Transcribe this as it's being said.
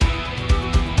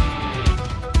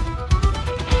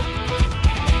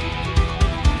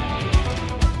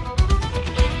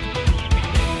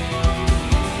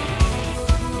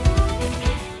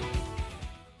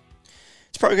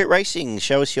Harrogate Racing,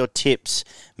 show us your tips.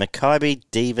 Makybe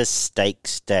Diva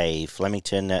Stakes Day,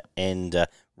 Flemington and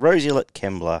Rosehill at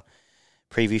Kembla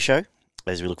preview show.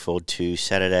 As we look forward to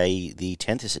Saturday, the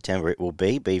 10th of September, it will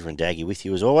be. Beaver and Daggy with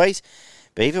you as always.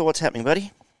 Beaver, what's happening,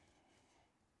 buddy?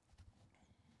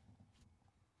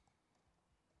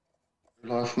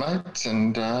 Life, mate,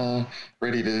 and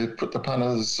ready to put the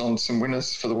punters on some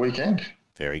winners for the weekend.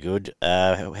 Very good.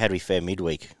 How did we fare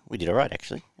midweek? We did all right,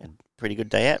 actually. Had a pretty good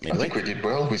day out midweek. I think we did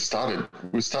well. We started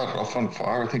off on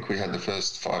fire. I think we had the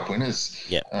first 5 winners.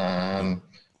 Yeah.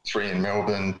 3 in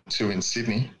Melbourne, 2 in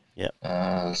Sydney.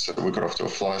 Yeah. So we got off to a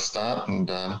fly start and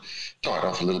died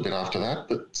off a little bit after that,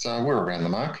 but we're around the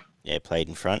mark. Yeah, played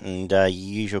in front and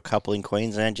usual couple in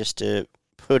Queensland just to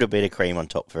put a bit of cream on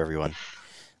top for everyone.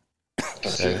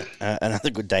 That's it.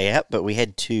 Another good day out, but we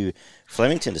head to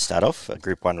Flemington to start off.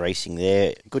 Group 1 racing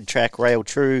there. Good track, rail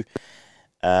true.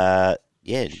 I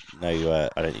don't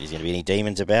think there's going to be any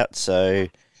demons about, so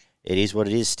it is what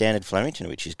it is, standard Flemington,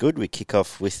 which is good. We kick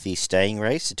off with the staying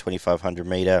race, the 2,500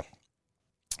 metre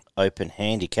open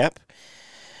handicap,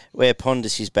 where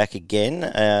Pondus is back again.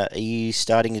 Are you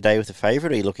starting the day with a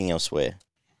favourite, or are you looking elsewhere?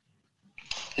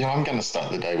 Yeah, I'm going to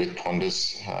start the day with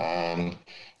Pondus.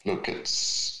 Look,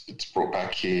 it's brought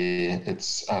back here.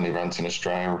 Its only runs in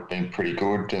Australia have been pretty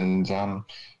good, and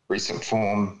recent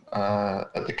form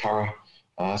at the Curragh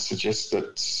suggests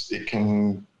that it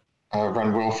can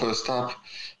run well first up.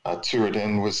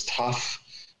 Tooradin was tough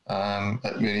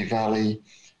at Moonee Valley.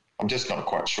 I'm just not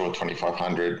quite sure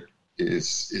 2,500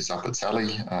 is up its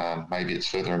alley. Maybe it's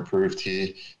further improved here.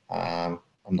 I'm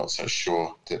not so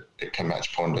sure that it can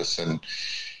match Pondus, and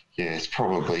yeah, it's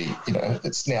probably,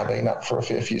 it's now been up for a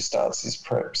fair few starts this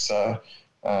prep. So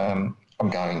I'm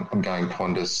going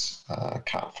Pondus.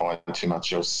 Can't find too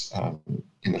much else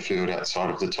in the field outside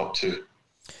of the top 2.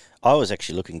 I was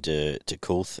actually looking to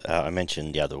Coolth. I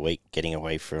mentioned the other week getting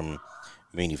away from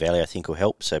Moonee Valley, I think will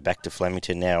help. So back to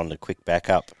Flemington now on the quick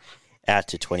backup, out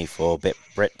to 24.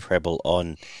 Brett Preble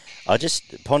on.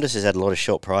 Pondus has had a lot of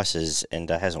short prices and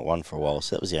hasn't won for a while,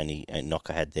 so that was the only knock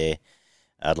I had there.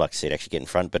 I'd like to see it actually get in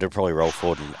front, but it'll probably roll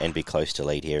forward and be close to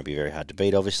lead here and be very hard to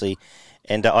beat, obviously.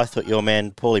 And I thought your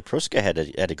man, Paulie Pruska,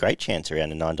 had a great chance around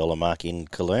the $9 mark in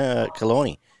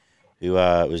Killarney, who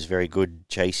was very good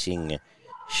chasing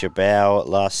Shabao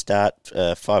last start.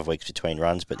 5 weeks between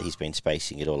runs, but he's been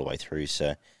spacing it all the way through,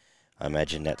 so I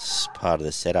imagine that's part of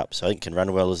the setup. So I think can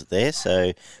run well as it there.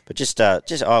 So, but just I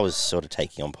was sort of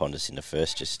taking on Pondus in the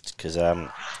first, just because it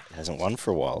hasn't won for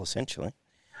a while, essentially.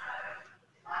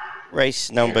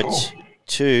 Race number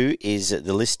 2 is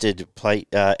the listed plate,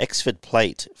 Exford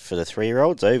Plate for the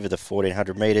 3-year-olds over the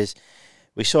 1,400 metres.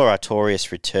 We saw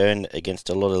Artorius return against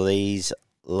a lot of these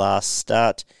last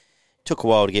start. Took a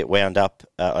while to get wound up.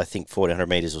 I think 1,400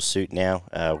 metres will suit now.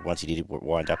 Once he did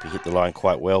wind up, he hit the line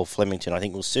quite well. Flemington, I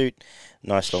think, will suit.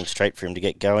 Nice long straight for him to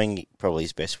get going. Probably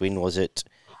his best win was at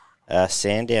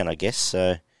Sandown, I guess,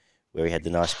 where he had the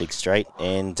nice big straight.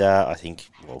 And I think,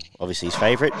 obviously his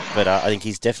favourite, but I think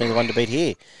he's definitely the one to beat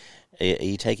here. Are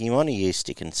you taking him on, or are you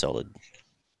sticking solid?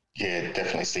 Yeah,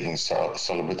 definitely sticking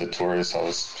solid with the Taurus. I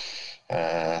was...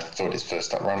 thought his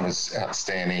first up run was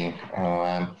outstanding.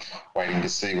 Waiting to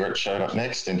see where it showed up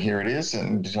next, and here it is,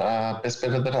 and best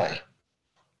bet of the day.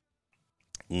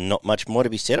 Not much more to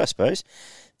be said, I suppose.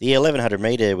 The 1,100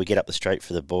 metre, we get up the straight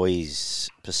for the boys'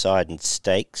 Poseidon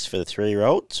Stakes for the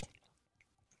 3-year-olds,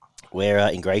 where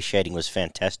Ingratiating was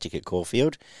fantastic at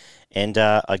Caulfield, and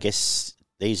I guess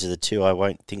these are the two I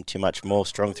won't think too much more.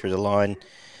 Strong through the line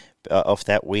off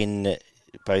that win.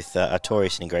 Both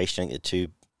Artorius and Ingratiating, the two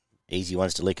easy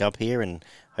ones to lick up here, and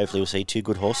hopefully we'll see 2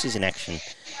 good horses in action.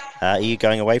 Are you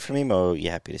going away from him, or are you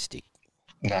happy to stick?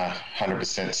 Nah,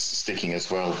 100% sticking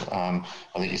as well. I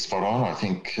think you're spot on. I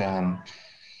think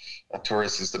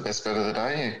Artorius is the best bet of the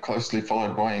day, closely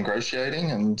followed by Ingratiating,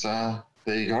 and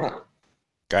there you got it.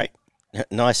 Great.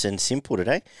 Nice and simple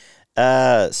today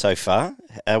so far.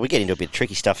 We get into a bit of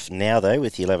tricky stuff now, though,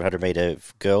 with the 1,100 metre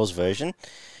girls version.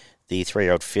 The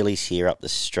 3-year-old fillies here up the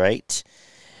straight.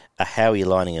 How are you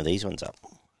lining these ones up?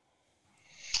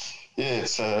 Yeah,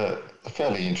 it's a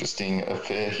fairly interesting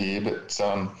affair here, but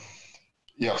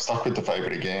I've stuck with the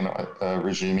favourite again,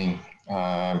 resuming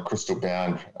Crystal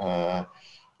Bound.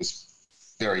 Was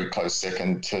very close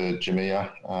second to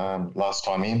Jamia last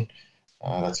time in.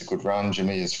 That's a good run.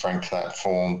 Jamia's franked that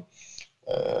form.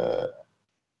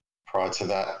 Prior to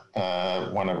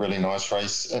that, won a really nice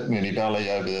race at Moonee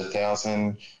Valley over the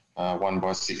 1,000, won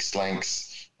by 6 lengths.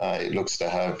 It looks to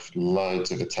have loads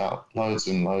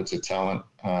and loads of talent.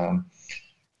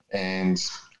 And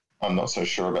I'm not so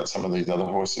sure about some of these other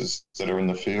horses that are in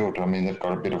the field. I mean, they've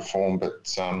got a bit of form,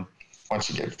 but once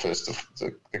you get first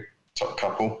the top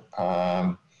couple,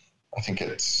 I think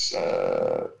it's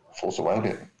falls away a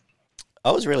bit.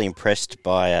 I was really impressed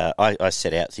by. I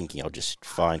set out thinking I'll just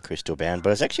find Crystal Bound, but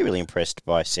I was actually really impressed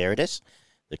by Cerades,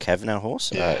 the Kavanagh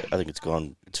horse. Yeah. I think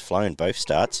it's flown both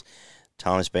starts.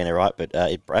 Time's been alright, but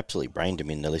it absolutely brained him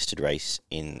in the listed race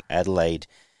in Adelaide.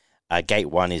 Gate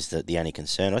 1 is the only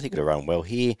concern. I think it'll run well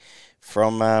here.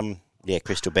 From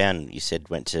Crystal Bound, you said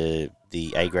went to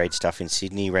the A grade stuff in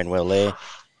Sydney, ran well there,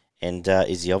 and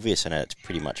is the obvious. I know it's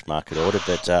pretty much market order,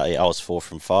 but I was 4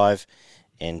 from 5.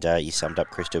 And you summed up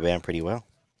Crystal Bound pretty well.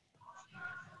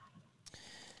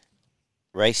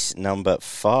 Race number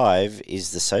 5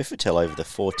 is the Sofitel over the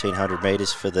 1,400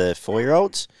 metres for the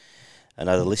 4-year-olds.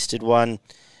 Another listed one.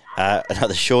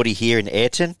 Another shorty here in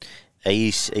Ayrton. Are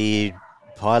you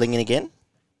piling in again?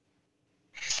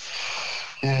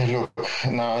 Yeah, look,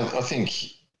 no, I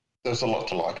think there's a lot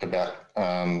to like about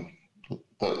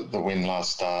the win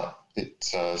last start. It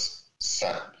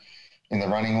sat in the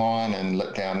running line and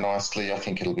let down nicely. I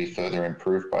think it'll be further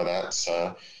improved by that.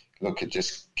 So, look, it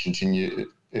looks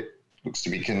to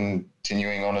be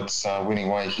continuing on its winning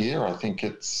way here. I think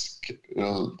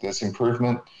there's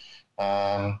improvement.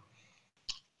 I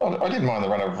didn't mind the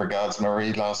run of Regards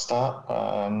Marie last start.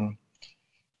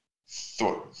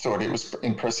 Thought it was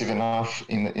impressive enough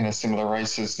in a similar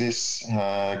race as this.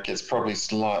 Gets probably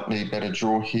slightly better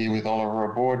draw here with Oliver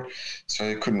aboard,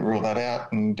 so couldn't rule that out.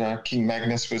 And King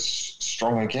Magnus was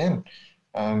strong again.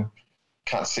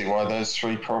 Can't see why those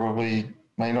three probably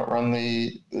may not run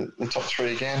the top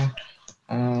three again.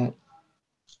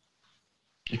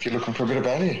 If you're looking for a bit of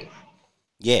value.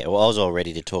 Yeah, well, I was all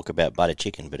ready to talk about Butter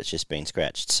Chicken, but it's just been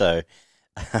scratched. So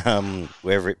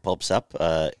wherever it pops up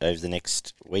over the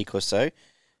next week or so,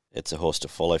 it's a horse to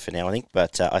follow for now, I think.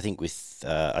 But I think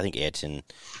I think Ayrton,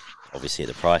 obviously at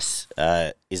the price,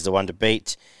 is the one to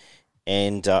beat.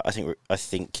 And I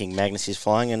think King Magnus is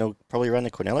flying and he'll probably run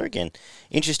the Quinella again.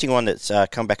 Interesting one that's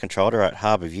come back and trialled her at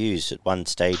Harbour Views. At one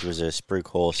stage was a Spruik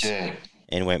horse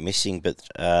and went missing, but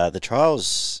the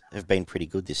trials have been pretty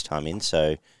good this time in,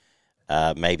 so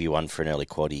maybe one for an early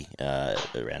quaddie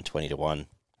around 20 to 1.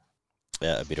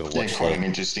 A bit of a watch quite an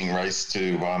interesting race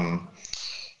to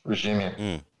resume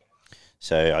it.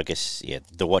 So I guess,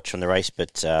 the watch on the race,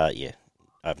 but I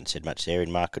haven't said much there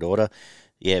in market order.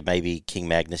 Yeah, maybe King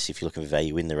Magnus, if you're looking for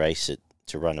value in the race,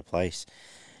 to run a place.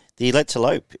 The Let's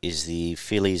Elope is the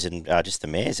fillies and just the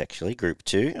mares, actually, Group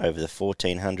 2, over the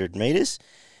 1,400 metres.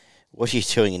 What are you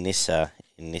doing in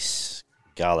this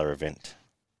gala event?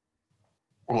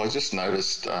 Well, I just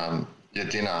noticed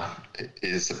Yadina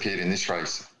has appeared in this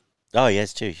race. Oh,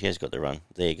 yes, too. She has got the run.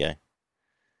 There you go.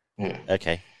 Yeah.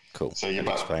 Okay, cool. So your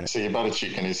Butter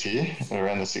Chicken is here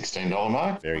around the $16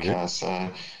 mark. Very good.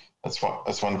 So that's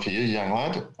one for you, young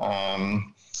lad.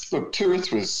 Look, Tourist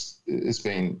has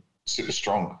been super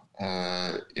strong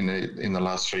in the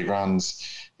last 3 runs.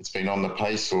 It's been on the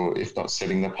pace, or if not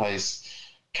setting the pace.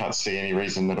 Can't see any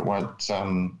reason that it won't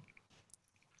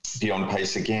be on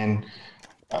pace again.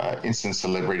 Instant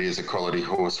Celebrity is a quality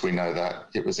horse. We know that.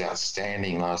 It was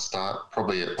outstanding last start.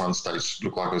 Probably at one stage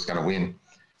looked like it was going to win.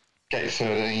 Gate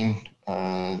 13,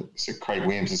 so Craig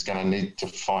Williams is going to need to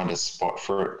find a spot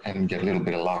for it and get a little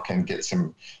bit of luck and get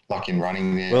some luck in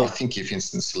running there. Well, I think if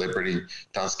Instant Celebrity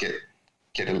does get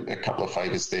a couple of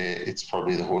favours there, it's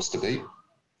probably the horse to beat.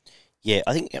 Yeah,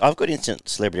 I think I've got Instant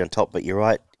Celebrity on top, but you're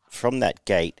right. From that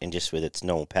gate and just with its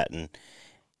normal pattern,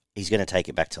 he's going to take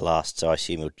it back to last, so I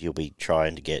assume he'll be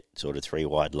trying to get sort of 3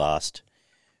 wide last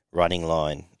running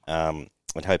line and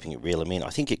hoping it reel him in. I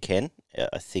think it can.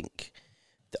 I think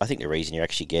the reason you're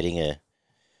actually getting a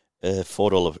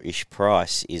 $4-ish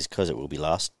price is because it will be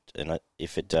last, and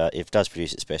if it does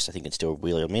produce its best, I think it still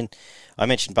wheel him in. I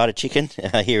mentioned Butter Chicken.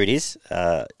 Here it is.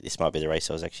 This might be the race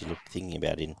I was actually thinking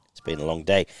about. It's been a long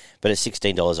day, but at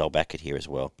 $16, I'll back it here as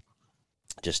well.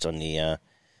 Just on the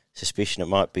suspicion it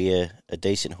might be a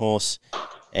decent horse,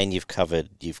 and you've covered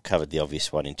the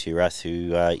obvious one in Turath, who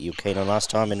you were keen on last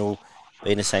time, and will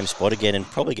be in the same spot again, and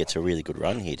probably gets a really good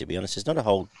run here. To be honest, there's not a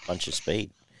whole bunch of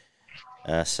speed.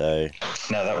 So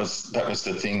no, that was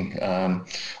the thing. I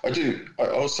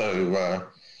also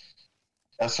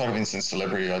outside of Instant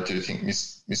Celebrity, I do think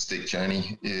Mystique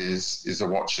Journey is a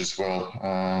watch as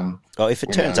well. If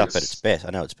it turns up at its best, I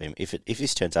know it's been. If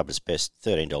this turns up at its best,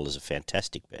 $13 is a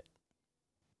fantastic bet.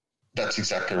 That's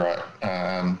exactly right.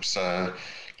 So,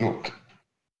 look,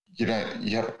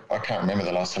 I can't remember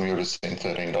the last time you would have seen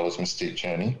 $13 Mystique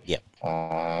Journey. Yep.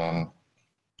 I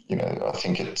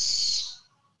think it's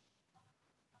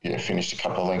finished a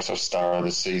couple of lengths of Star of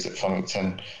the Seas at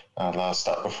Flemington last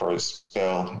start before his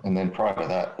spell, and then prior to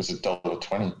that was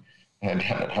 $1.20. down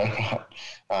at Hobart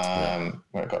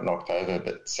when it got knocked over.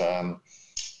 But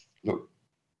look,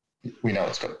 we know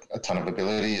it's got a ton of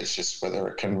ability. It's just whether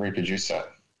it can reproduce that.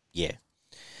 Yeah.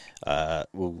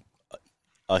 Well,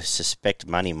 I suspect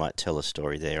Money might tell a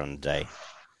story there on the day.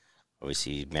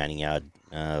 Obviously, Mounting Yard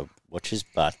watches,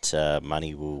 but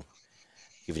Money will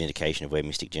give an indication of where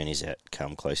Mystic Journey's at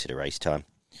come closer to race time.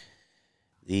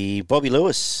 The Bobby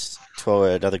Lewis,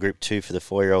 another Group 2 for the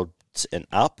 4-year-olds and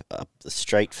up the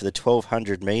straight for the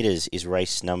 1,200 metres is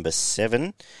race number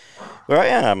 7, where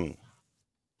I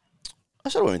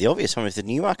sort of went with the obvious one with the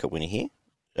Newmarket winner here,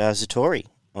 Zatori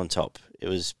on top. It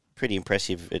was pretty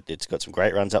impressive. It's got some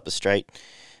great runs up the straight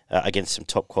against some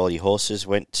top quality horses.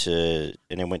 Went to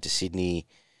Sydney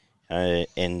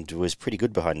and was pretty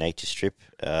good behind Nature Strip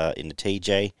in the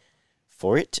TJ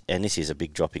for it. And this is a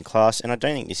big drop in class, and I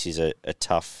don't think this is a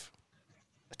tough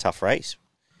race.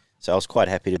 So I was quite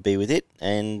happy to be with it,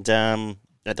 and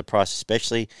at the price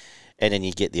especially. And then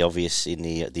you get the obvious in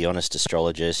the honest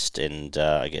astrologist, and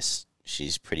I guess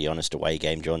she's pretty honest away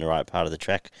game during the right part of the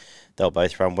track. They'll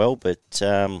both run well, but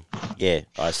I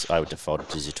would default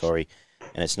to Zatori,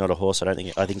 and it's not a horse I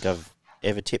think I've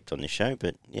ever tipped on this show,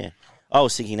 but yeah, I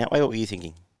was thinking that way. What were you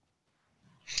thinking?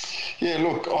 Yeah,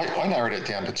 look, I narrowed it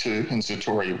down to 2, and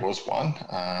Zatori was one.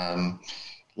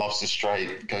 Loves the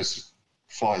straight,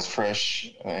 flies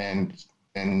fresh, and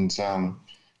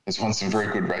has won some very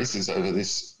good races over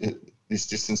this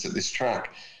distance at this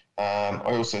track. I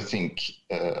also think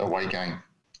away game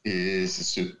is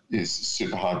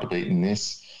super hard to beat in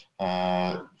this.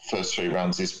 First 3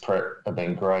 runs this prep have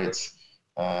been great.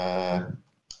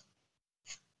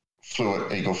 Flew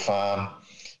at Eagle Farm,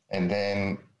 and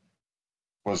then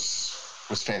was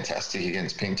fantastic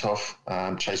against Pintoff.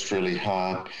 Chased really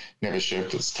hard, never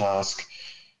shirked its task.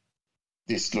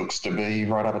 This looks to be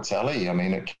right up its alley. I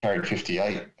mean, it carried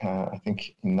 58, I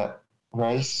think, in that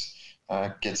race.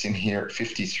 Gets in here at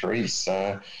 53,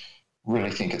 so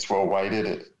really think it's well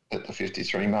weighted at the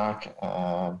 53 mark.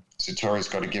 Zatori's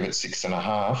got to give it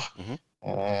 6.5.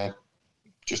 Mm-hmm.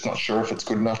 Just not sure if it's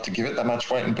good enough to give it that much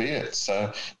weight and beat it.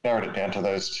 So narrowed it down to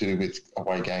those 2 with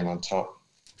away game on top.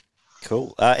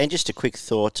 Cool. And just a quick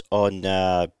thought on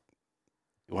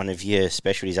one of your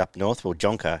specialties up north. Well,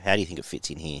 Jonker, how do you think it fits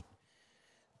in here?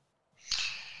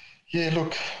 Yeah,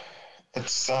 look,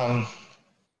 it's I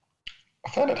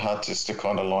found it hard just to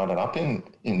kind of line it up in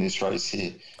this race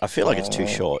here. I feel like it's too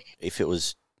short.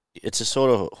 It's a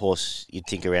sort of horse you'd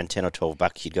think around 10 or 12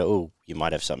 bucks, you'd go, oh, you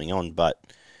might have something on, but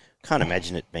can't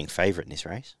imagine it being favourite in this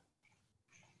race.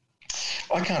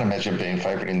 I can't imagine being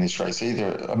favourite in this race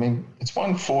either. I mean, it's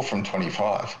won 4 from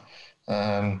 25.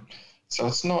 So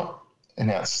it's not an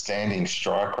outstanding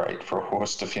strike rate for a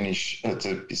horse to finish,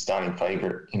 to be starting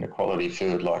favourite in a quality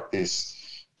field like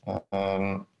this.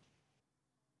 I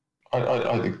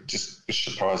just was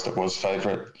surprised it was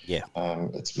favourite. Yeah.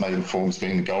 Its maiden form's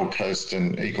been the Gold Coast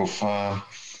and Eagle Farm.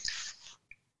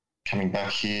 Coming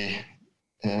back here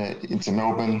into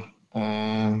Melbourne,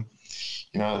 around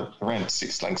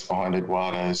 6 lengths behind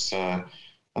Eduardo. So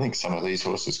I think some of these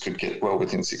horses could get well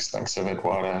within 6 lengths of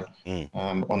Eduardo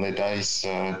on their days.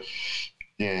 So,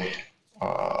 yeah,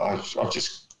 I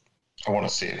want to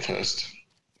see it first.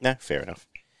 No, fair enough.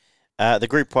 The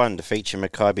Group 1 to feature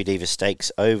Maccabi Diva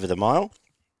Stakes over the mile.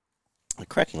 A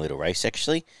cracking little race,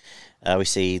 actually. We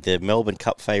see the Melbourne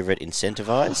Cup favourite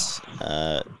Incentivise,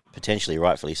 potentially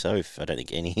rightfully so, if I don't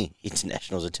think any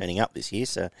internationals are turning up this year,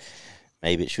 so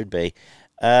maybe it should be.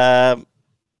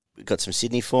 We've got some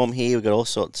Sydney form here. We've got all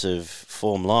sorts of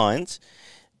form lines.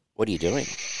 What are you doing?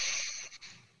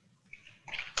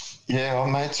 Yeah, well,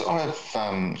 mate,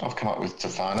 I've come up with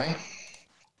Tefane.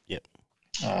 Yep.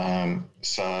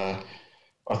 So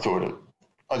I thought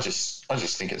I just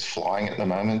think it's flying at the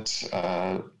moment.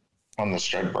 On the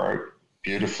straight broke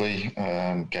beautifully,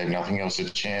 gave nothing else a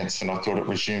chance, and I thought it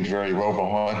resumed very well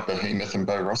behind Behemoth and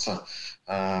Bo Rossa.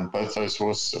 Both those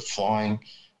horses are flying,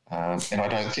 and I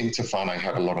don't think Tefane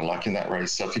had a lot of luck in that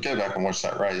race. So if you go back and watch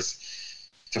that race,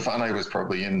 Tefane was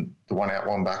probably in the 1 out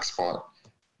 1 back spot,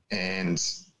 and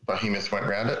Behemoth went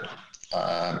round it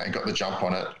and got the jump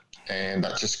on it, and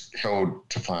that just held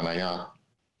Tefane up.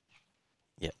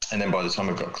 Yep. And then by the time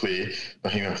it got clear,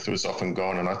 Behemoth was off and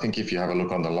gone. And I think if you have a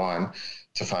look on the line,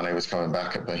 Tefane was coming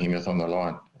back at Behemoth on the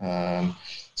line.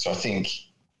 So I think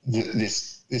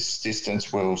this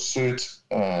distance will suit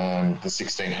the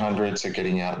 1600, so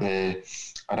getting out there.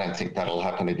 I don't think that'll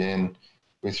happen again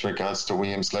with regards to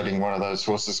Williams letting one of those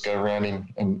horses go around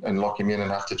him and lock him in and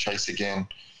have to chase again.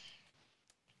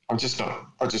 I'm just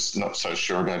not so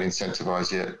sure about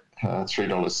Incentivise yet.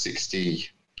 $3.60,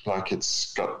 like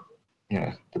it's got,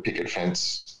 the picket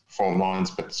fence form lines,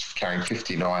 but it's carrying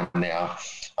 59 now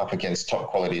up against top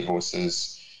quality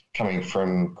horses coming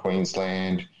from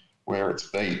Queensland where it's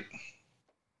beat.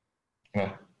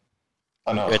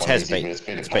 I know it's easy, but it's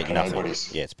beat a pack of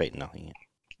nobodies. Yeah, it's beaten nothing.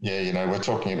 Yeah, we're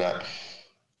talking about,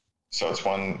 so it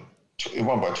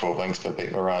won by 12 lengths but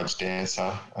beat Mirage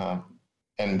Dancer.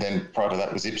 And then prior to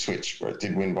that was Ipswich, where it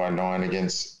did win by 9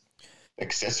 against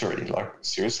Accessory. Like,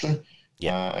 seriously?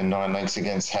 Yeah. And 9 lengths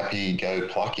against Happy Go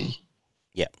Plucky.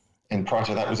 Yeah. And prior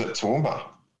to that was at Toowoomba.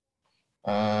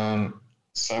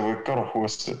 So we've got a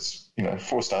horse that's,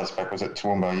 4 starts back was at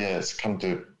Toowoomba. Yeah, it's come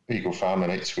to Eagle Farm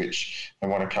and Ipswich and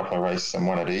won a couple of races and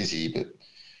won it easy, but it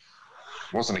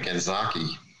wasn't against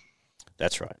Zaki.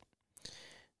 That's right.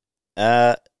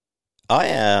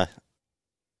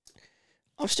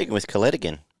 I'm sticking with Colette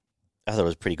again. I thought it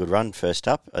was a pretty good run first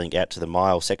up. I think out to the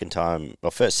mile, second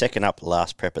up,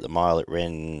 last prep at the mile, it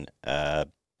ran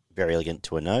Very Elegant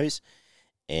to a nose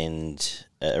and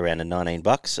around a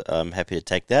 $19. I'm happy to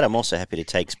take that. I'm also happy to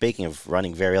take, speaking of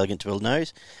running Very Elegant to a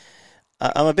nose,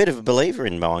 I'm a bit of a believer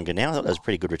in Mo'unga now. I thought that was a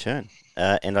pretty good return.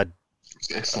 And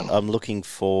I'm looking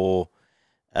for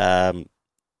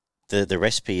the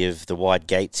recipe of the wide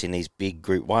gates in these big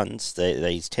Group 1s.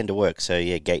 These tend to work. So,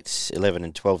 yeah, gates 11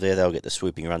 and 12 there, they'll get the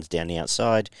swooping runs down the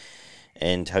outside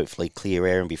and hopefully clear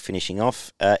air and be finishing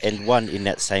off. And one in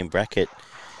that same bracket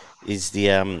is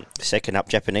the second up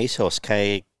Japanese horse,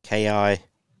 Ki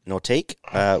Nautique.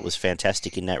 Was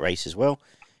fantastic in that race as well.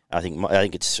 I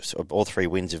think it's all 3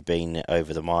 wins have been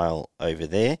over the mile over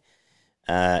there.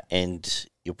 And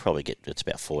you'll probably get, it's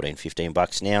about $14,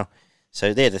 $15 now.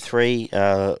 So they're the 3,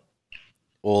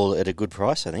 all at a good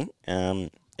price, I think.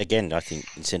 Again, I think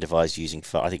incentivised using,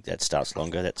 I think that starts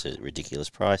longer. That's a ridiculous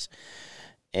price.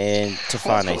 And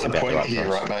Tafane's about the right here,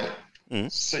 price. Right,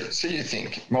 mate? So you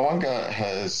think Mo'unga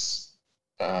has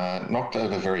knocked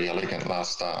over Very Elegant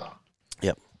last start.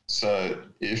 Yep. So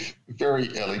if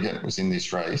Very Elegant was in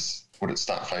this race, would it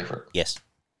start favourite? Yes.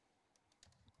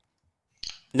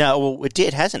 No, well,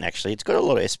 it hasn't actually. It's got a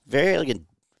lot of... It's Very Elegant,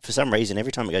 for some reason,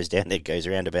 every time it goes down, it goes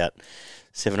around about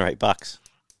 $7 or $8.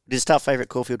 Did it start favourite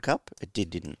Caulfield Cup? It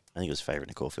didn't. I think it was favourite in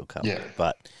the Caulfield Cup. Yeah.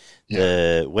 But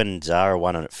when Zara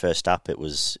won on it first up, it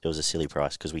was a silly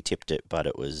price because we tipped it, but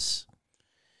it was...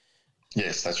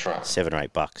 Yes, that's right. $7 or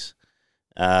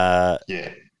 $8. Yeah.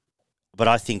 But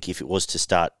I think if it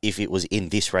was in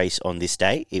this race on this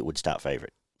day, it would start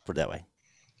favourite. Put it that way.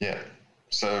 Yeah.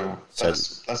 So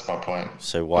that's my point.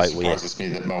 So why it surprises me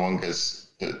that Mo'unga's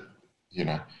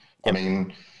Yep. I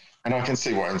mean, and I can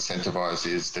see why incentivised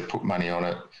is they put money on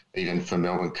it, even for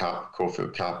Melbourne Cup,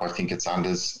 Caulfield Cup. I think it's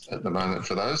unders at the moment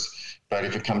for those. But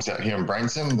if it comes out here and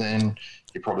brains them, then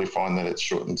you probably find that it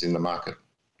shortens in the market.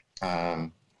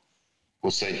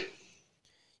 We'll see.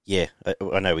 Yeah,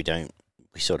 I know we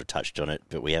sort of touched on it,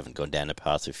 but we haven't gone down the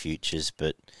path of futures.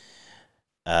 But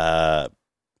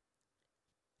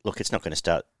look, it's not going to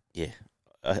start. Yeah,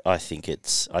 I think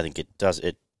it does.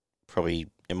 It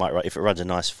might, if it runs a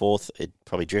nice 4th, it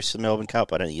probably drifts the Melbourne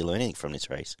Cup. I don't think you learn anything from this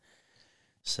race.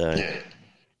 So yeah,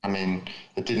 I mean,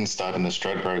 it didn't start in the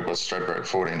Stradbroke. It was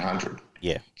Stradbroke 1400.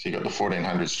 Yeah. So you got the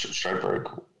 1400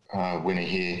 Stradbroke winner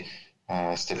here,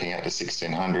 stepping out to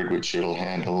 1600, which it'll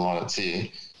handle on its ear.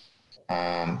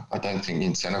 I don't think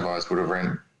Incentivised would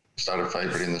have started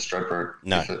favourite in the Stradbroke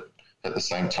if at the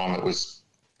same time it was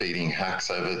beating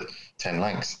Hacks over 10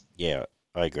 lengths. Yeah,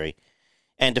 I agree.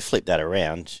 And to flip that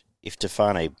around, if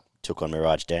Tefane took on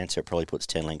Mirage Dancer, it probably puts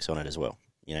 10 lengths on it as well.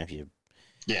 If you're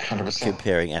 100%.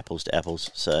 comparing apples to apples.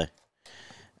 So,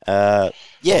 yeah.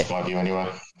 That's my view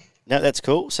anyway. No, that's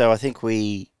cool. So I think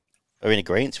we are in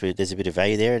agreement. There's a bit of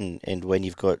value there, and when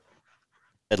you've got,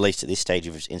 at least at this stage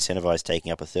of Incentivised,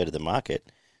 taking up a third of the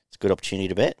market, it's a good opportunity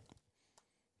to bet.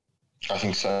 I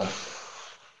think so.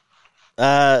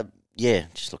 Yeah,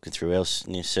 just looking through else.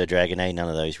 Sir Dragonet, none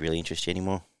of those really interest you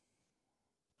anymore.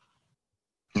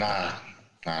 Nah,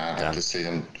 I'd have to see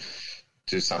them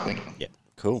do something. Yeah,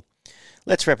 cool.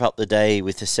 Let's wrap up the day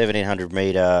with the 1,700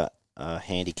 metre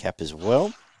handicap as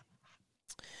well.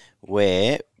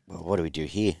 What do we do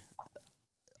here?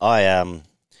 I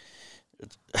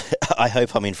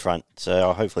hope I'm in front, so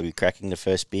I'll hopefully be cracking the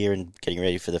first beer and getting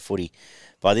ready for the footy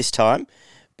by this time.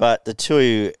 But the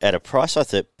 2 at a price, I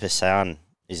thought Pasan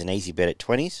is an easy bet at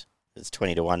 20s. It's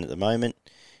 20-1 at the moment.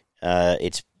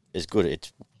 It's as good.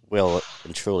 It's well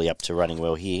and truly up to running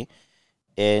well here.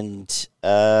 And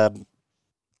I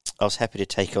was happy to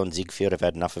take on Ziegfeld. I've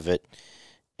had enough of it.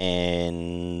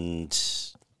 And,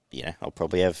 I'll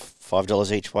probably have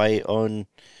 $5 each way on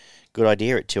Good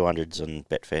Idea at 200s on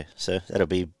Betfair. So that'll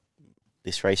be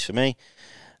this race for me.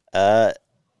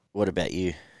 What about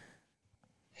you?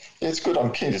 Yeah, it's good.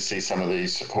 I'm keen to see some of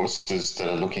these horses that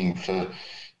are looking for,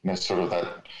 sort of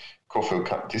that Caulfield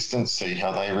Cup distance, see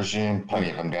how they resume. Plenty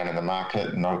of them down in the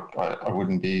market, and I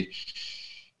wouldn't be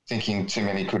thinking too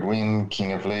many could win.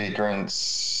 King of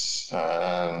Legrants,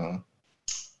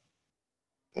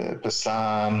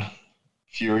 Basan,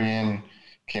 Furion,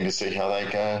 keen to see how they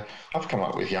go. I've come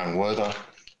up with Young Werther,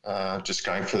 just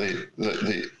going for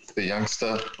the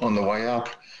youngster on the way up.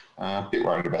 A bit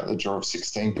worried about the draw of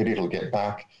 16, but it'll get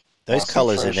back. Those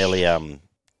colours are nearly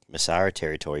Masara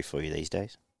territory for you these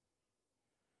days.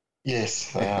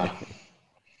 Yes, they are.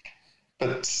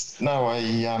 But no,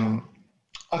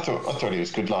 I thought he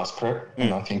was good last prep,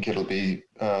 and I think it'll be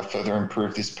further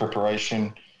improve this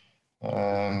preparation.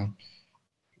 Nearly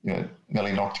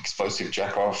knocked Explosive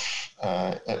Jack off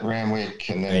at Randwick,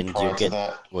 and then prior to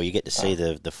that... Well, you get to see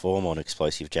the form on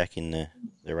Explosive Jack in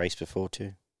the race before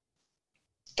too.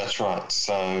 That's right.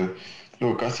 So,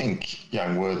 look, I think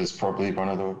Young Werther's probably one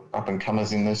of the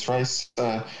up-and-comers in this race.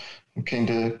 I'm keen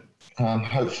to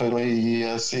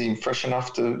hopefully see him fresh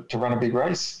enough to run a big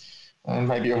race, and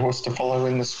maybe a horse to follow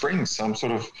in the spring. So I'm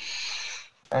sort of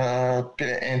a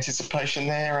bit of anticipation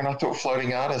there, and I thought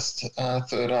Floating Artist,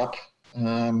 third up,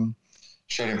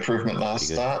 showed improvement last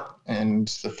start, and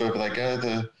the further they go,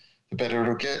 the better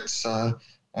it'll get. So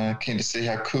keen to see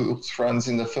how Coolth runs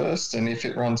in the first, and if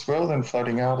it runs well, then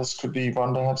Floating Artist could be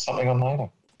one to have something on later.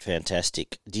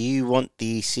 Fantastic. Do you want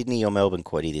the Sydney or Melbourne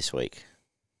quaddie this week?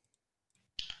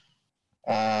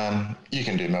 You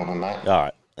can do Melbourne, mate. All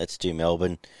right, let's do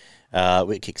Melbourne.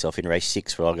 It kicks off in race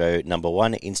 6, where I'll go number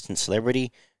 1, Instant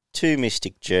Celebrity, 2,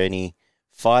 Mystic Journey,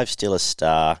 5, Still a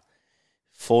Star,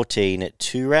 14,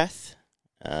 Turath,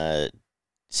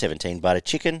 17, Butter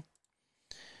Chicken,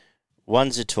 1,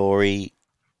 Zatori,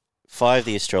 5,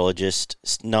 The Astrologist,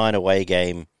 9, Away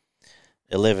Game,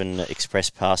 11, Express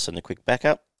Pass on the quick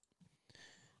backup.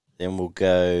 Then we'll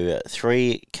go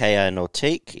 3, KR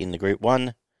Nautique in the Group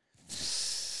 1.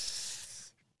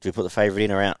 Do we put the favourite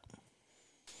in or out?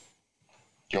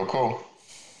 Your call.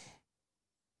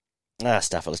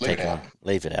 Stuff it. Let's take it on.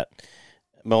 Leave it out.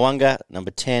 Mwanga,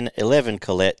 number 10. 11,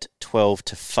 Colette. 12,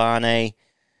 Tefane.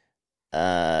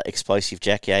 Explosive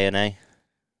Jack, yay or nay?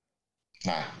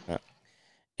 No.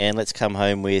 And let's come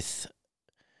home with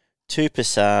 2,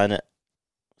 Pasan.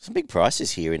 Some big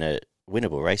prices here in a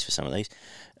winnable race for some of these.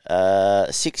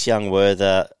 6, Young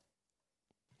Werther.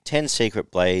 10, Secret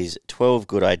Blaze. 12,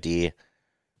 Good Idea.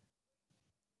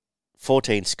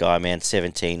 14, Skyman.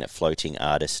 17, Floating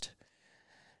Artist.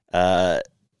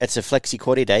 It's a flexi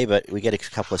quaddie day, but we get a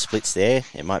couple of splits there.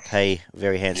 It might pay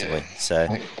very handsomely. Yeah. So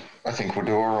I think we'll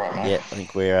do all right, mate. Yeah, I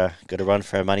think we're going to run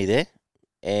for our money there.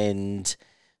 And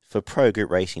for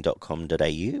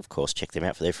progroupracing.com.au, of course, check them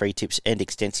out for their free tips and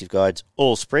extensive guides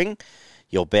all spring.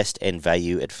 Your best and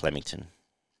value at Flemington.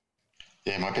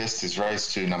 Yeah, my best is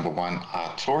race 2, number 1,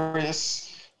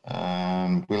 Artorias.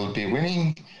 Will be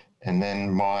winning. And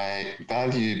then my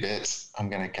value bet, I'm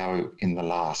going to go in the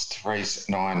last. Race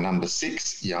 9, number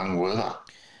 6, Young Werther.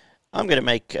 I'm going to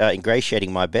make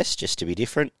Ingratiating my best just to be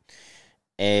different.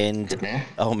 And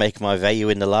I'll make my value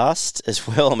in the last as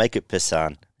well. I'll make it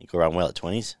Pasan. I think we'll run well at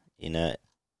 20s in a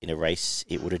race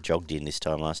it would have jogged in this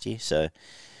time last year. So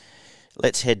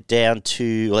let's head up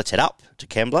to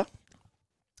Kembla.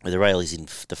 The rail is in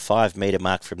the 5 metre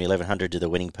mark from the 1100 to the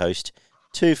winning post.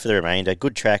 2 for the remainder.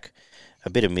 Good track. A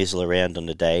bit of mizzle around on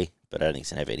the day, but I don't think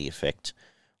it's going to have any effect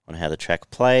on how the track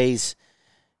plays.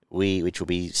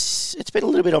 It's been a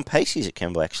little bit on paces at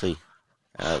Kembla, actually,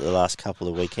 the last couple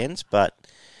of weekends, but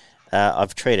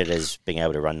I've treated it as being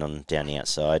able to run on down the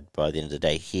outside by the end of the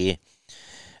day here.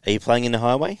 Are you playing in the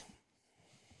highway?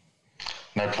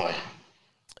 No play.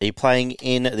 Are you playing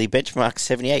in the benchmark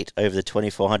 78 over the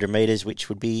 2,400 metres, which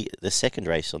would be the second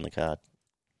race on the card?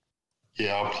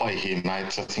 Yeah, I'll play here,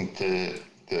 mate. I think the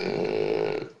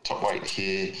top weight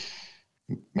here,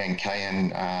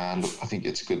 Mankayan, I think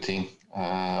it's a good thing.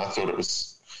 I thought it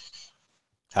was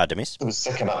hard to miss. It was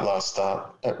second up last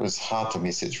start. It was hard to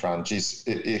miss its run. Geez,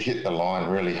 it hit the line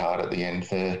really hard at the end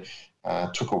there.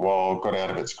 Took a while, got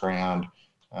out of its ground.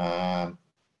 But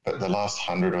the last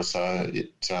 100 or so,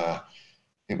 it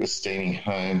was steaming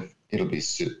home. It'll be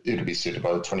suited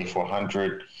by the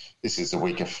 2,400. This is a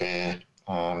weaker fare.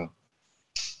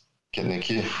 Getting the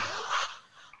queue.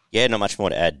 Yeah, not much more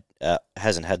to add.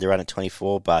 Hasn't had the run at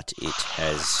 24, but it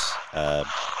has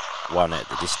won at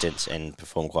the distance and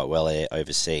performed quite well there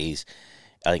overseas.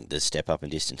 I think the step up in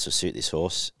distance will suit this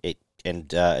horse. A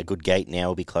good gate now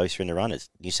will be closer in the run.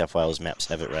 New South Wales maps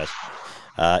have it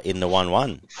in the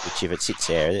 1-1, which if it sits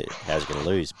there, how's it going to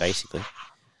lose, basically?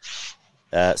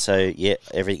 So, yeah,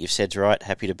 everything you've said's right.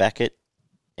 Happy to back it.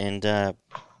 And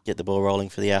get the ball rolling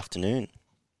for the afternoon.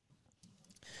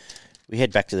 We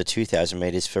head back to the 2,000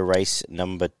 metres for race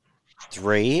number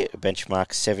 3,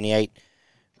 benchmark 78,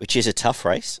 which is a tough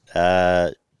race.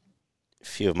 A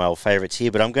few of my old favourites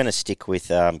here, but I'm going to stick with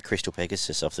Crystal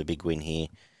Pegasus off the big win here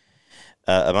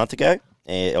a month ago,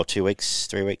 or 2 weeks,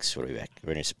 3 weeks. What are we back?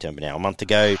 We're in September now. A month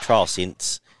ago, trial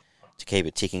since to keep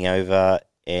it ticking over,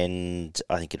 and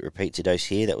I think it repeats a dose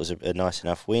here. That was a nice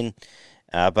enough win,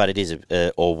 but it is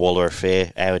a all-Waller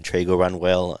affair. Our intrigue will run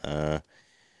well.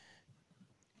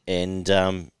 And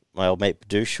my old mate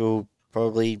Badouche will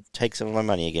probably take some of my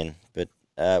money again. But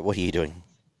what are you doing?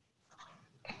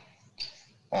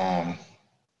 Badouche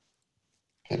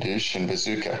and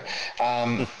Bazooka.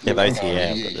 They're both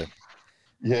here.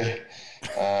 Yeah.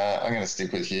 I'm going to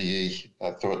stick with Yi.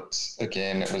 I thought,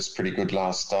 again, it was pretty good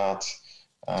last start.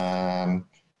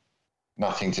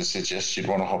 Nothing to suggest you'd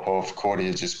want to hop off.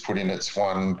 Cordia just put in its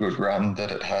one good run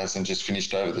that it has and just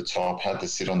finished over the top, had to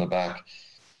sit on the back.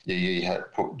 Yi had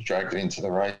dragged it into the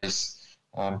race,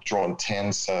 drawn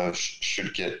 10, so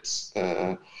should get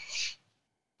a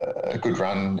good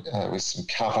run with some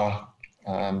cover,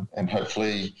 and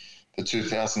hopefully the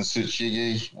 2,000 suits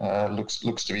Yi.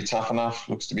 Looks to be tough enough,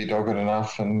 looks to be dogged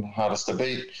enough, and hardest to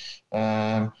beat.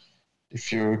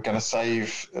 If you're going to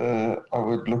save, I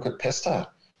would look at Pesto.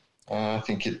 I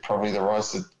think it probably the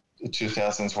rise of the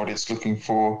 2,000 is what it's looking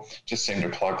for. Just seemed to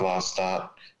plug last start.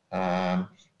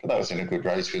 But that was in a good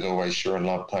race with Always Sure and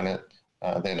Love Planet.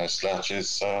 They're no slouches,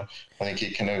 so I think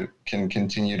he can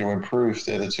continue to improve.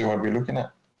 They're the two I'd be looking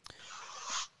at.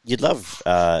 You'd love,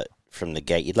 from the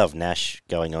gate, you'd love Nash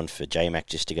going on for J-Mac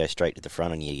just to go straight to the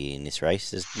front on Yi in this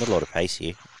race. There's not a lot of pace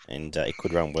here, and it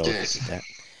could run well. Yes.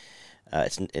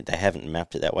 They haven't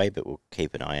mapped it that way, but we'll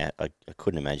keep an eye out. I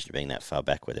couldn't imagine it being that far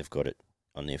back where they've got it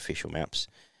on the official maps.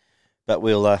 But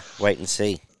we'll wait and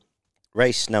see.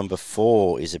 Race number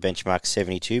 4 is a benchmark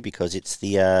 72 because it's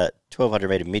the 1,200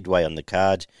 metre midway on the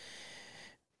card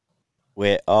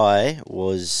where I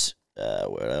was...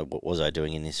 what was I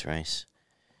doing in this race?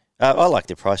 I like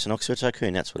the price on Oxford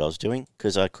Tycoon. That's what I was doing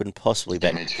because I couldn't possibly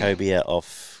back Cobia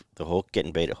off the Hawk,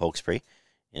 getting beat at Hawkesbury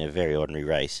in a very ordinary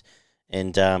race.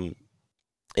 And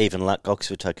even luck,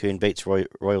 Oxford Tycoon beats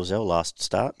Royal Zell last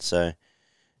start, so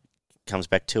comes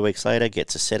back 2 weeks later,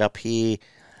 gets a set up here,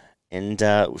 and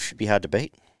should be hard to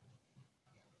beat.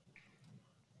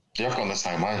 Yeah, I've gone the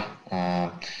same way.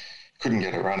 Couldn't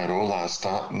get a run at all last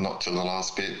start, not till the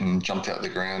last bit, and jumped out the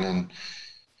ground and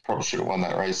probably should have won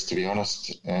that race, to be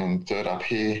honest. And third up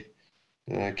here,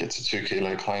 gets a 2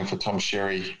 kilo claim for Tom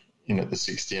Sherry in at the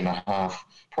 60.5.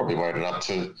 Probably weighted up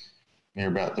to near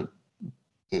about the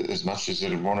as much as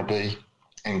it'd want to be.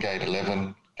 And gate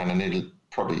 11, going to need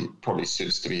probably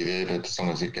suits to be there, but as long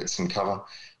as it gets some cover.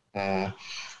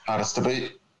 Hardest to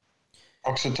beat,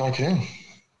 Oxford Tycoon.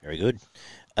 Very good.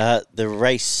 The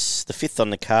race, the 5th on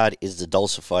the card, is the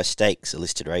Dulcify Stakes, a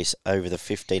listed race over the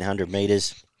 1,500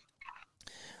 metres.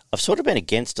 I've sort of been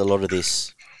against a lot of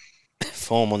this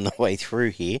form on the way through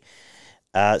here.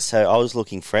 So I was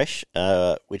looking fresh,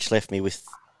 which left me with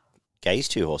Gay's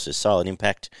 2 horses, Silent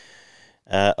Impact,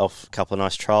 off a couple of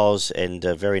nice trials and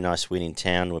a very nice win in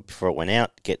town before it went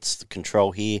out. Gets the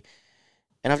control here.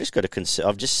 And I've just got to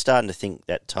I'm just starting to think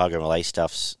that Tiger Malay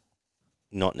stuff's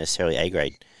not necessarily A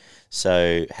grade.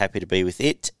 So happy to be with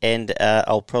it. And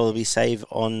I'll probably save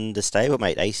on the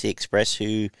stablemate, AC Express,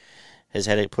 who has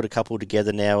had to put a couple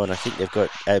together now. And I think they've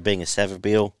got, being a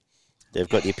Savabeel, they've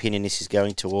got the opinion this is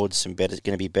going towards some better,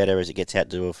 going to be better as it gets out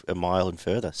to a mile and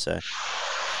further. So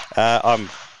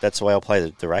that's the way I'll play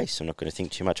the race. I'm not going to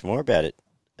think too much more about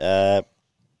it.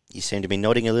 You seem to be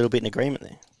nodding a little bit in agreement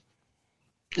there.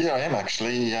 Yeah, I am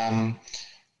actually.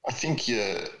 I think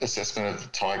your assessment of the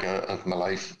Tiger of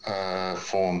Malay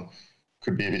form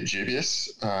could be a bit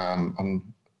dubious.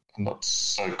 I'm not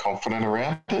so confident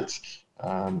around it,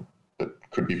 but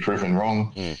could be proven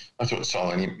wrong. I thought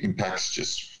Silent Impact's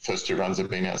just first 2 runs have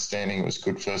been outstanding. It was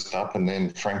good first up and then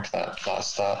franked that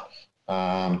last start.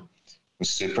 Was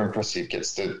super impressive.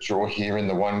 Gets the draw here in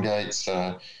the 1 gate,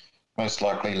 so most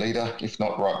likely leader, if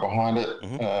not right behind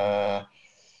it.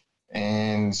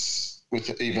 And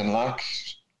with even luck,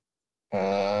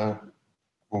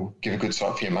 will give a good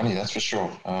sight for your money, that's for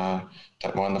sure.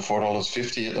 Don't mind the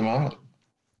 $4.50 at the moment.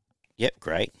 Yep,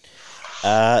 great.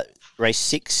 Race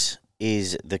 6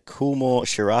 is the Coolmore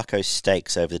Shirako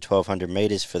Stakes over the 1,200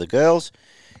 metres for the girls.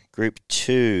 Group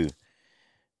 2.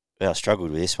 Well, I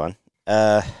struggled with this one.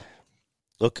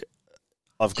 Look,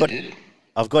 I've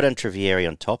got Antravieri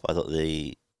on top. I thought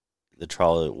the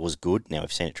trial was good. Now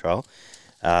we've seen it trial.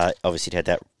 Obviously, it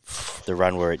had the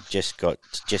run where it just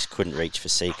couldn't reach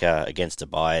Fasika against a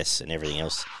bias and everything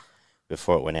else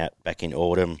before it went out back in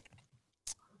autumn.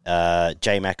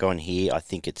 J Mac on here, I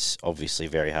think it's obviously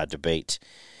very hard to beat,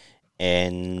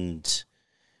 and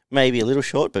maybe a little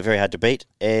short, but very hard to beat.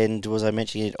 And was I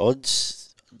mentioning it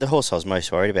odds? The horse I was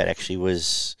most worried about actually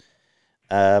was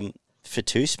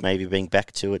Fatus maybe being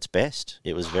back to its best.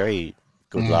 It was very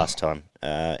good last time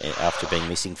after being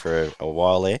missing for a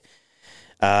while there.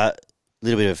 A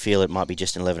little bit of a feel it might be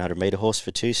just an 1100 metre horse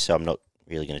for Fatus, so I'm not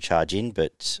really going to charge in,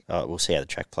 but we'll see how the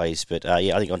track plays. But I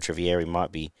think Entrevieri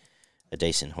might be a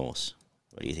decent horse.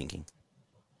 What are you thinking?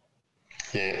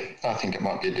 Yeah, I think it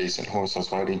might be a decent horse. I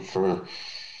was waiting for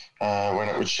when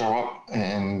it would show up,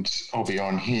 and I'll be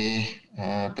on here.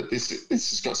 But this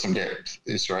has got some depth,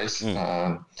 this race.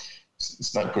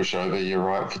 It's no pushover, you're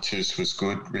right. Fatus was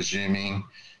good, resuming.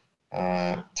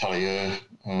 Tallier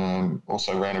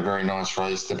also ran a very nice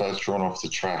race. They're both drawn off the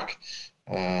track.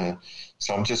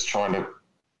 So I'm just trying to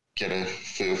get a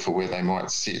feel for where they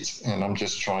might sit, and I'm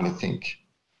just trying to think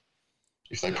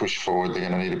if they push forward, they're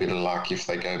going to need a bit of luck. If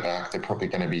they go back, they're probably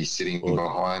going to be sitting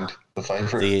behind the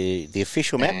favourite. The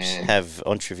official maps have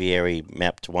Entrevieri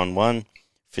mapped 1-1,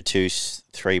 Fatus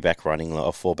 3-back running line,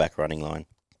 or 4-back running line.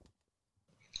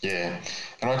 Yeah,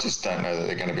 and I just don't know that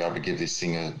they're going to be able to give this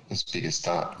thing as big a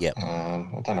start. Yep.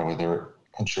 I don't know whether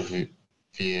Entrevieri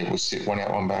will sit one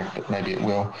out, one back, but maybe it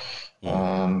will.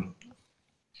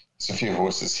 There's a few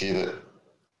horses here that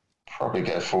probably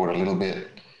go forward a little bit.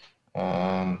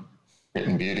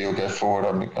 Written Beauty will go forward,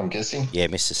 I'm guessing. Yeah,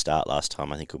 missed the start last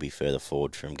time. I think he'll be further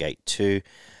forward from gate 2.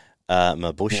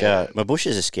 Mabusha.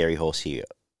 Mabusha's a scary horse here,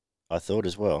 I thought,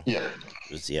 as well. Yeah.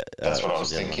 That's what I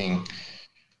was thinking.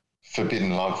 Forbidden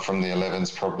Love from the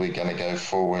 11's probably going to go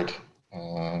forward.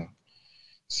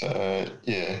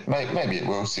 Maybe it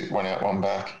will sit one out, one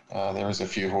back. There is a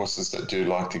few horses that do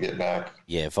like to get back.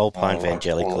 Yeah, Volpine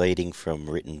Vangelic leading from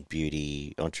Written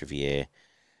Beauty, Entrevieri,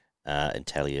 and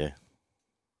Tallier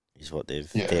is what they've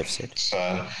said. So,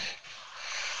 a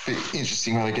bit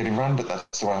interesting where they get him run, but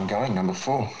that's the way I'm going, number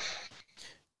 4.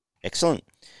 Excellent.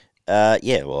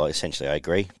 Essentially I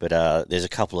agree, but there's a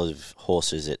couple of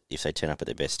horses that, if they turn up at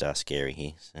their best, are scary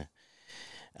here.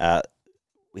 So,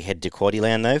 we head to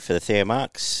Quadriland, though, for the Theo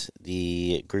Marks,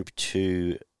 the Group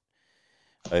 2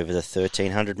 over the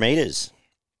 1,300 metres.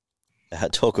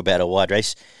 Talk about a wide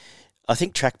race. I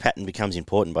think track pattern becomes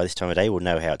important by this time of day. We'll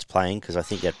know how it's playing, because I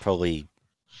think that probably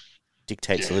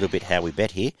dictates a little bit how we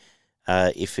bet here.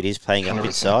 If it is playing up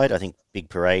inside, I think Big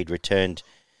Parade returned.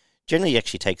 Generally,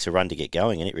 actually takes a run to get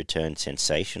going, and it returned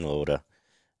sensational order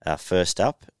first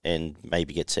up, and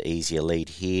maybe gets an easier lead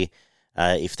here.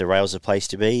 If the rail's a place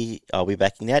to be, I'll be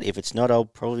backing that. If it's not, I'll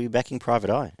probably be backing Private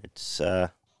Eye.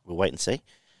 We'll wait and see.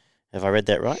 Have I read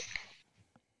that right?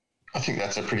 I think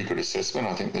that's a pretty good assessment.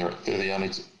 I think they're the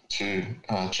only two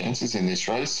chances in this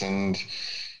race, and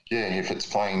if it's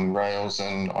playing rails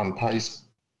and on pace,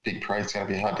 Big Parade's going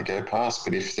to be hard to go past.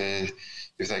 But if they're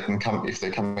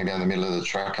coming down the middle of the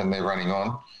track and they're running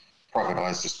on, Private Eye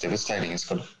is just devastating. It's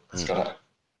got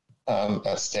an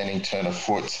outstanding turn of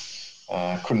foot.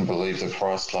 Couldn't believe the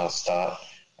price last start,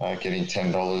 getting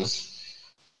 $10.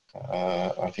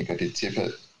 I think I did tip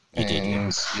it. You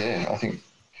did. I think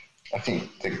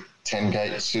the 10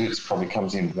 gate suits probably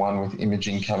comes in 1 with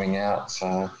Imaging coming out.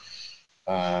 So,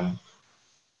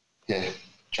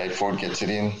 Jade Ford gets it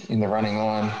in the running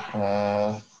line.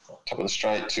 Top of the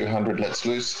straight, 200 lets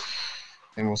loose,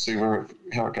 and we'll see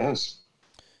how it goes.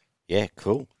 Yeah,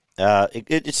 cool.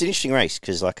 It's an interesting race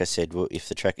because, like I said, if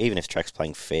the track's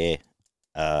playing fair,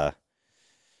 I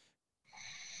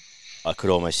could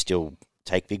almost still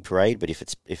take Big Parade, but if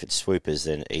it's swoopers,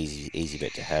 then easy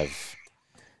bet to have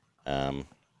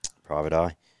Private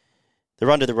Eye. The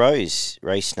Run to the Rose,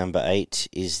 race number 8,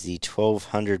 is the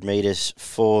 1,200 metres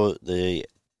for the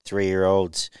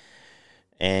 3-year-olds,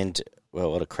 and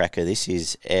what a cracker this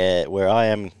is. Where I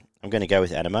am, I'm going to go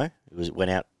with Animo. It went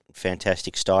out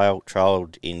fantastic style,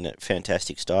 trialled in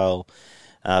fantastic style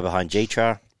behind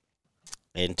G-Tra,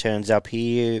 and turns up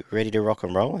here ready to rock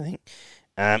and roll, I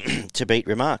think, to beat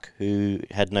Remark, who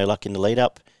had no luck in the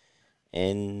lead-up.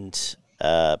 And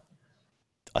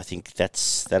I think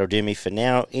that'll do me for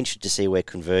now. Interested to see where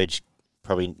Converge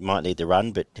probably might need the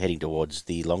run, but heading towards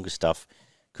the longer stuff.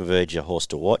 Converge a horse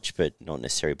to watch, but not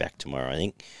necessarily back tomorrow, I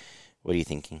think. What are you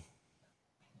thinking?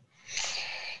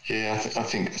 Yeah, I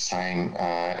think the same.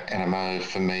 NMO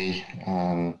for me,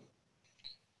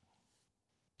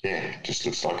 just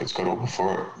looks like it's got all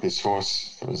before it. This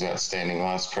horse, it was outstanding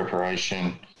last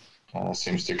preparation.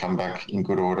 Seems to come back in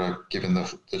good order given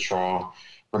the trial.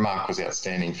 Remark was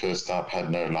outstanding first up, had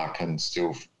no luck and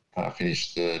still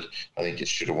finished third. I think it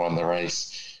should have won the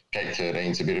race. Gate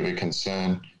 13's a bit of a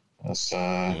concern.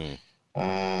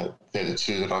 They're the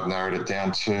two that I've narrowed it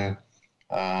down to.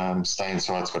 Stay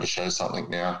Inside's got to show something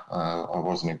now. I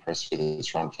wasn't impressed with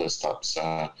its run first up,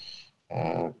 so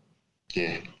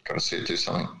yeah, got to see it do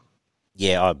something.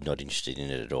 Yeah, I'm not interested in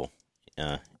it at all.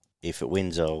 If it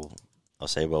wins, I'll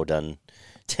say well done,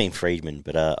 Team Friedman.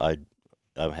 But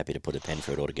I'm happy to put a pen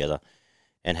for it altogether,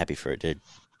 and happy for it to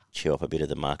chew up a bit of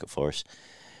the market for us.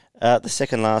 The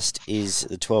second last is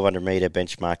the 1200 metre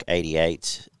benchmark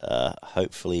 88.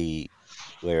 Hopefully,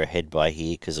 we're ahead by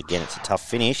here because again, it's a tough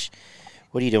finish.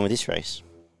 What are you doing with this race?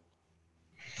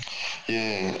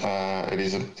 Yeah, it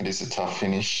is a tough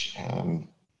finish.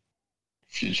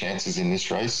 Few chances in this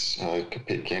race. Could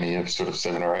pick any of sort of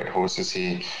 7 or 8 horses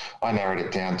here. I narrowed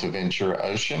it down to Ventura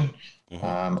Ocean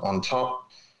on top.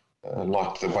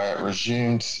 Liked the way it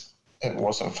resumed. It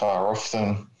wasn't far off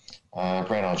them.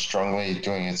 Ran on strongly,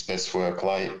 doing its best work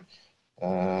late.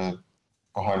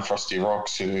 Behind Frosty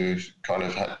Rocks, who kind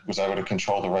of was able to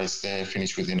control the race there,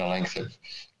 finished within a length of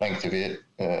it.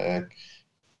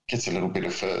 Gets a little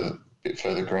bit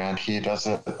further ground here, does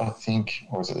it? I think,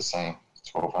 or is it the same?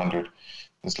 1200.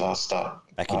 This last start.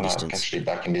 Back in distance. Actually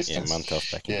back in distance. Yeah, month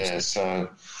off back in distance. So,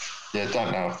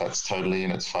 don't know if that's totally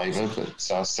in its favour, but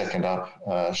second up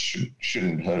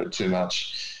shouldn't hurt it too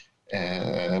much.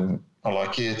 I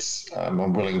like it.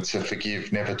 I'm willing to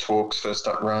forgive Never Talks first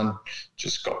up run.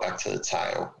 Just got back to the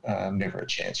tail. Never a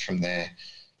chance from there.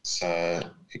 So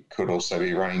it could also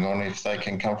be running on if they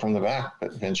can come from the back,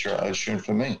 but Ventura Ocean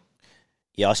for me.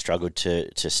 Yeah, I struggled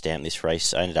to stamp this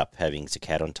race. I ended up having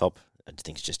Zakat on top. I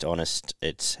think it's just honest.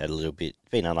 It's had a little bit,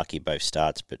 been unlucky both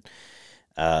starts, but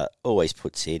always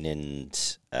puts in,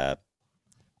 and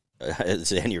it's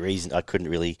the only reason I couldn't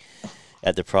really,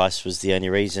 at the price was the only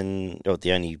reason, or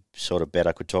the only sort of bet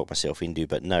I could talk myself into,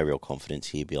 but no real confidence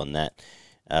here beyond that.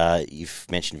 You've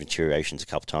mentioned Ventura Oceans a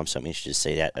couple of times, so I'm interested to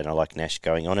see that, and I like Nash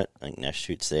going on it. I think Nash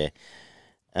shoots there.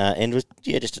 And was,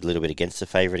 just a little bit against the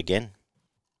favourite again.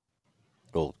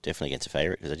 Well, definitely against the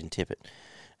favourite because I didn't tip it.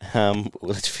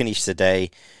 Let's finish the day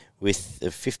with the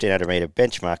 1500 metre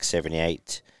benchmark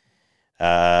 78,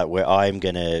 where I'm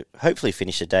going to hopefully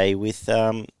finish the day with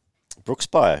Brooke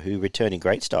Spire, who returned in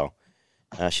great style.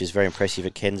 She was very impressive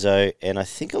at Kenzo, and I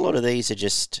think a lot of these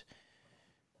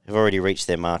have already reached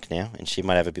their mark now, and she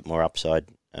might have a bit more upside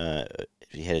if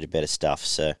she headed to better stuff.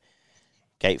 So,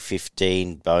 Gate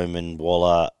 15, Bowman,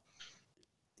 Waller,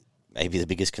 maybe the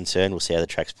biggest concern. We'll see how the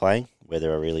track's playing,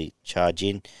 whether I really charge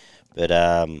in. But,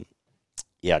 I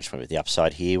just went with the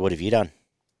upside here. What have you done?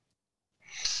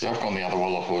 Yeah, I've gone the other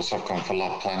Waller horse. I've gone for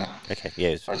Love Planet. Okay,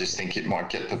 yeah. I just think it might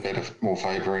get the more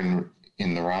favour in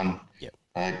the run.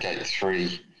 Yep. Gate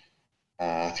 3,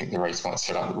 I think the race might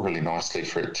set up really nicely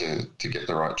for it to get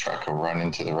the right track or run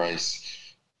into the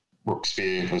race.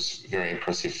 Brooksphere was very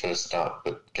impressive first up,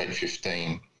 but Gate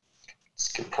 15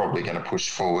 is probably going to push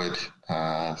forward,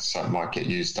 so it might get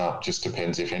used up. Just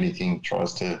depends if anything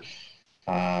tries to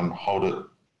hold it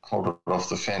off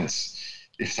the fence.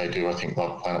 If they do, I think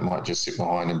Love Planet might just sit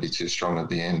behind and be too strong at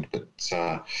the end. But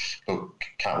look,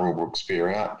 can't rule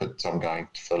Brooksphere out, but I'm going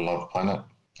for Love Planet.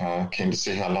 Keen to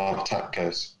see how Love Tap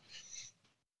goes.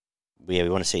 Yeah, we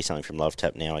want to see something from Love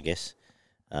Tap now, I guess.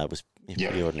 It was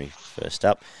pretty ordinary first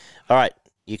up. All right,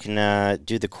 you can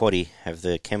do the quaddie. Have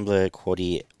the Kembla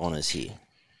quaddie honours here.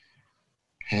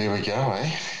 Here we go,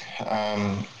 eh?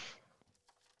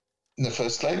 In the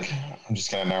first leg, I'm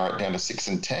just going to narrow it down to 6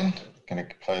 and 10. Going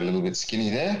to play a little bit skinny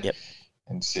there. Yep.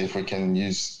 And see if we can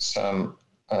use some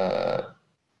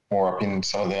more up in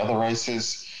some of the other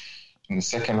races. In the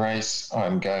second race,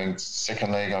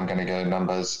 second leg, I'm going to go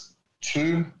numbers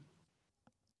 2,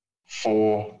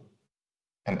 4,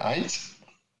 and 8.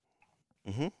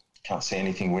 Mm-hmm. Can't see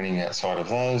anything winning outside of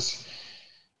those.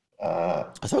 I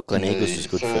thought Glen Eagles was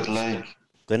good third leg.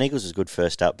 Glen Eagles was good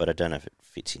first up, but I don't know if it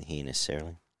fits in here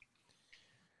necessarily.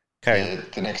 Carry on.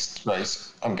 The next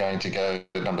race, I'm going to go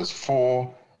numbers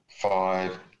 4,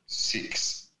 5,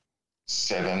 6,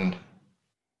 7,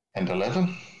 and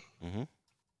 11. Mm-hmm.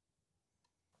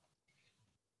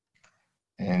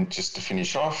 And just to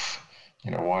finish off,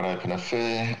 wide open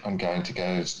affair, I'm going to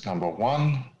go number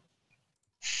 1,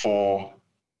 4,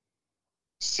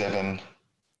 7,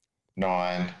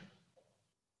 9,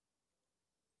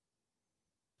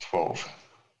 12.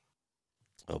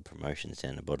 Oh, promotions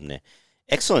down the bottom there.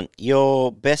 Excellent.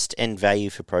 Your best and value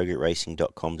for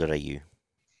progretracing.com.au.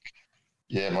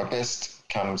 Yeah, my best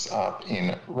comes up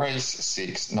in race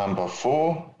 6, number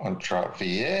 4 on Trap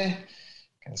Vier.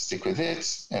 Going to stick with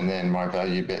it. And then my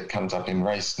value bet comes up in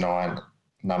race 9,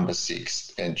 number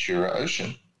 6, Ventura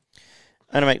Ocean.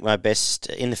 I'm going to make my best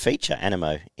in the feature,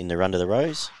 Animo, in the Run to the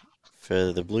Rose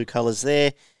for the blue colours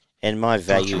there. And my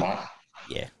value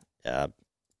yeah, I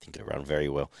think it'll run very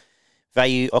well.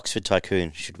 Value Oxford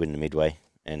Tycoon should win the Midway,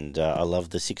 and I love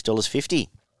the $6.50.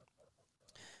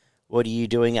 What are you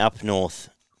doing up north?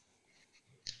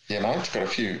 Yeah, mate, got a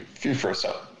few for us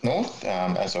up north,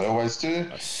 as I always do.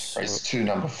 Race 2,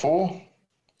 number 4.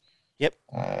 Yep.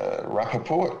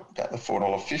 Rappaport, about the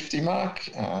 $4.50 mark.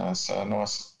 So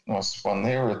nice one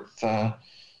there with a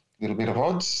little bit of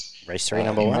odds. Race 3,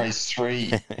 number 1. Race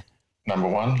 3, number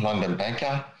 1, London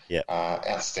Banker. Yep.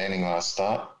 Outstanding last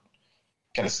start.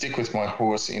 Going to stick with my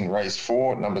horse in race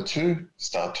 4, number 2,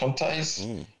 Star Tontes.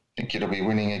 Think it'll be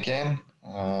winning again.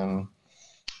 Loved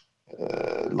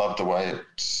the way it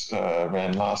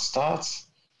ran last starts.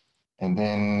 And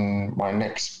then my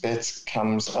next bet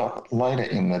comes up later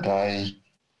in the day.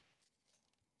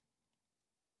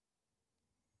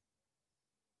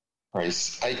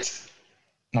 Race 8,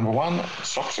 number 1,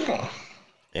 Soxagon.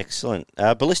 Excellent.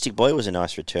 Ballistic Boy was a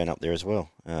nice return up there as well.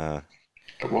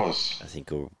 It was. I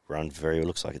think it'll run very well.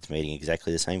 Looks like it's meeting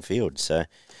exactly the same field. So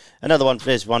another one.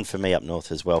 There's one for me up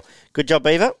north as well. Good job,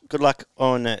 Beaver. Good luck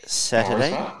on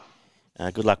Saturday.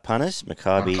 Good luck, punters.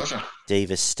 Maccabi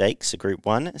Divas Stakes, a Group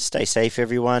 1. Stay safe,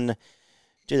 everyone.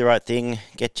 Do the right thing.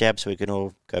 Get jabbed so we can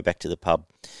all go back to the pub.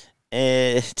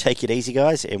 Take it easy,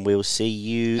 guys, and we'll see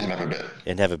you. And have a a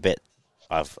bet. bet.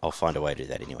 I'll find a way to do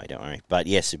that anyway, don't worry. But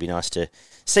yes, it'd be nice to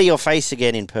see your face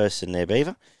again in person there,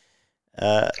 Beaver.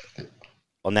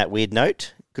 On that weird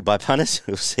note, goodbye, punters.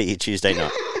 We'll see you Tuesday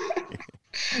night.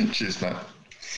 Cheers, mate.